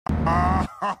Oh,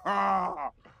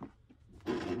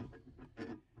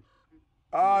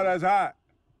 that's hot.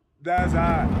 That's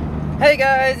hot. Hey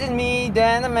guys, it's me,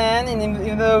 Dan the Man, and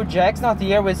even though Jack's not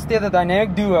here, we're still the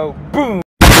dynamic duo. Boom!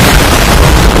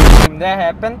 That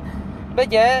happened.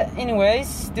 But yeah,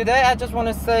 anyways, today I just want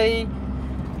to say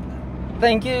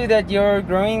thank you that you're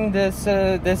growing this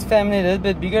family a little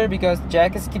bit bigger, because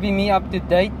Jack is keeping me up to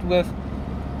date with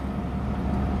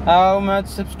how much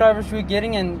subscribers we're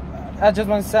getting, and I just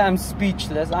want to say I'm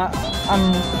speechless.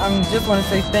 I'm just want to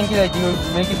say thank you that you're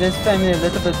making this family a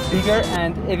little bit bigger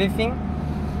and everything.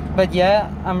 But yeah,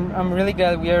 I'm really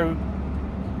glad we're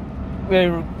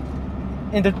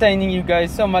entertaining you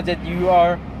guys so much that you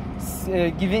are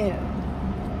giving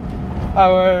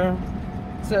our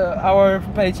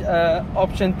page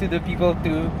option to the people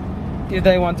to if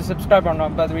they want to subscribe or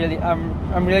not. But really,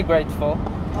 I'm really grateful.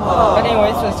 Aww. But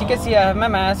anyways, as you can see, I have my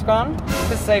mask on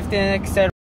for safety and etc.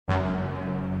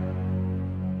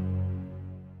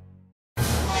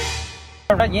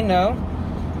 Alright, you know.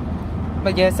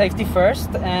 But yeah, safety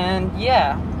first, and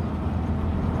yeah,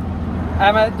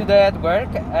 I'm today at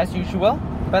work as usual.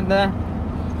 But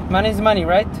money is money,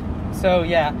 right? So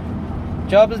yeah,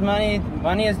 job is money,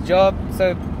 money is job.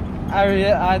 So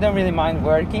I don't really mind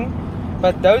working.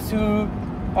 But those whose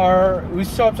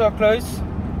shops are closed,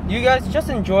 you guys just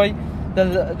enjoy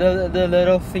the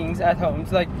little things at home.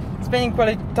 It's like spending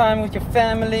quality time with your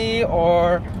family,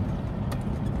 or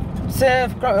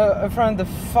sit in front of the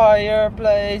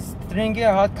fireplace, drinking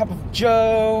a hot cup of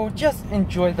joe. Just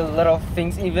enjoy the little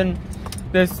things. Even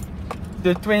the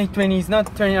 2020 is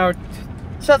not turning out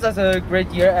just as a great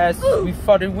year as we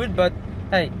thought it would, but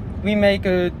hey, we make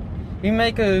a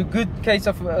good case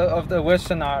of the worst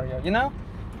scenario, you know.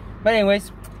 But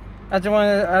anyways, I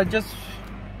just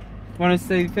want to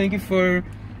say thank you for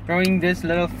growing this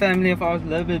little family of ours a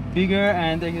little bit bigger,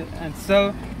 and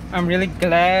so I'm really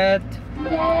glad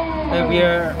that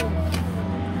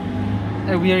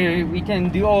we can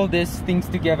do all these things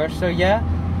together. So yeah,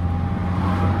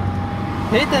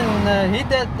 hit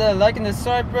that like and the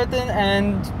subscribe button,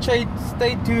 and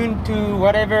stay tuned to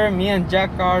whatever me and Jack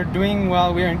are doing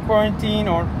while we're in quarantine,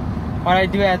 or what I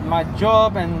do at my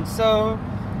job. And so,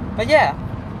 but yeah,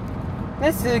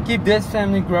 let's keep this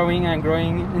family growing and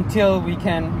growing until we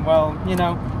can, well, you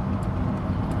know,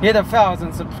 hit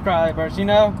 1,000 subscribers. You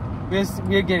know,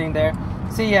 we're getting there.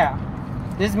 So yeah,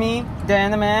 this is me,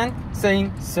 Dan the Man,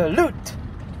 saying salute.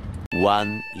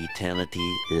 One eternity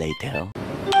later.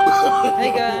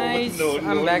 Hey guys,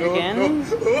 I'm back again.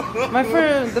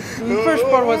 The first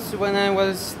part was when I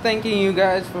was thanking you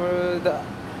guys for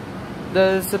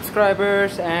the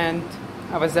subscribers, and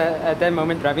I was at that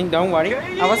moment driving. Don't worry,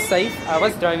 I was safe. I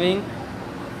was driving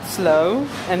slow,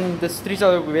 and the streets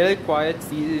are really quiet.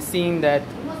 Seeing that,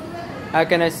 how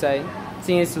can I say?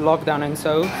 Seeing it's lockdown and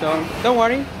so don't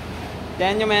worry,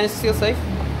 Daniel Man is still safe.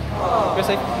 You're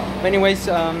safe. But anyways,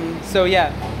 so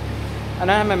yeah, I don't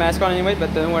have my mask on anyway,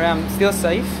 but don't worry, I'm still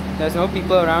safe. There's no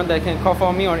people around that can cough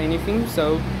on me or anything.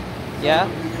 So yeah,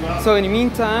 so in the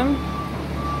meantime,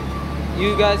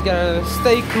 you guys gotta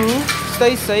stay cool,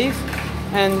 stay safe,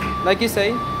 and like you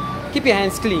say, keep your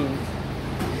hands clean.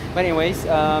 But anyways,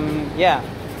 yeah,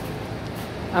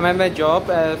 I'm at my job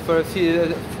for a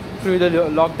few through the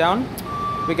lockdown.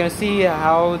 We're gonna see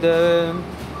how can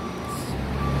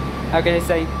I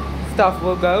say, stuff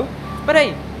will go. But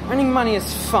hey, earning money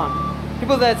is fun.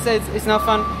 People that say it's not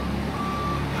fun,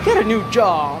 get a new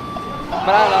job.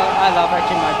 But I love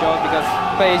actually my job because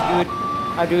pay is good.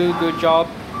 I do a good job.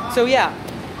 So yeah.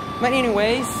 But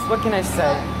anyways, what can I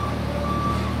say?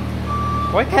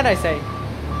 What can I say?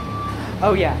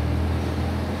 Oh yeah,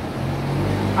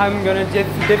 I'm gonna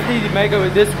definitely make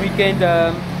it this weekend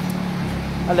a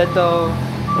little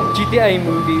GTA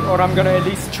movie, or I'm gonna at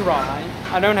least try.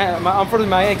 I don't have, unfortunately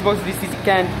my Xbox 360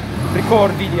 can't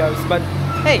record videos, but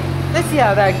hey, let's see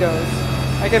how that goes.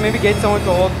 I can maybe get someone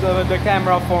to hold the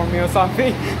camera for me or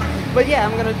something. But yeah,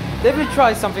 I'm gonna definitely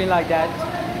try something like that.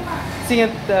 Seeing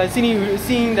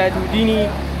that Houdini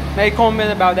made a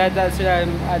comment about that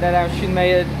I should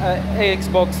make a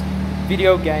Xbox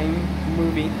video game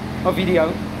movie or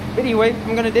video. But anyway,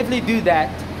 I'm gonna definitely do that.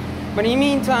 But in the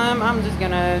meantime, I'm just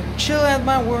gonna chill at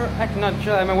my work. Not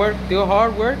chill at my work, do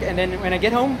hard work, and then when I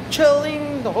get home,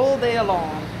 chilling the whole day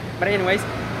along. But anyways,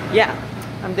 yeah,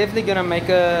 I'm definitely gonna make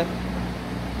a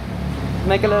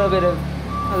little bit of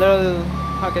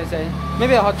how can I say?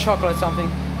 Maybe a hot chocolate or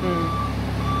something.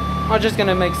 I'm just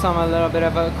gonna make a little bit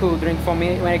of a cool drink for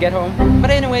me when I get home.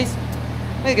 But anyways,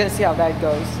 we're gonna see how that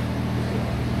goes.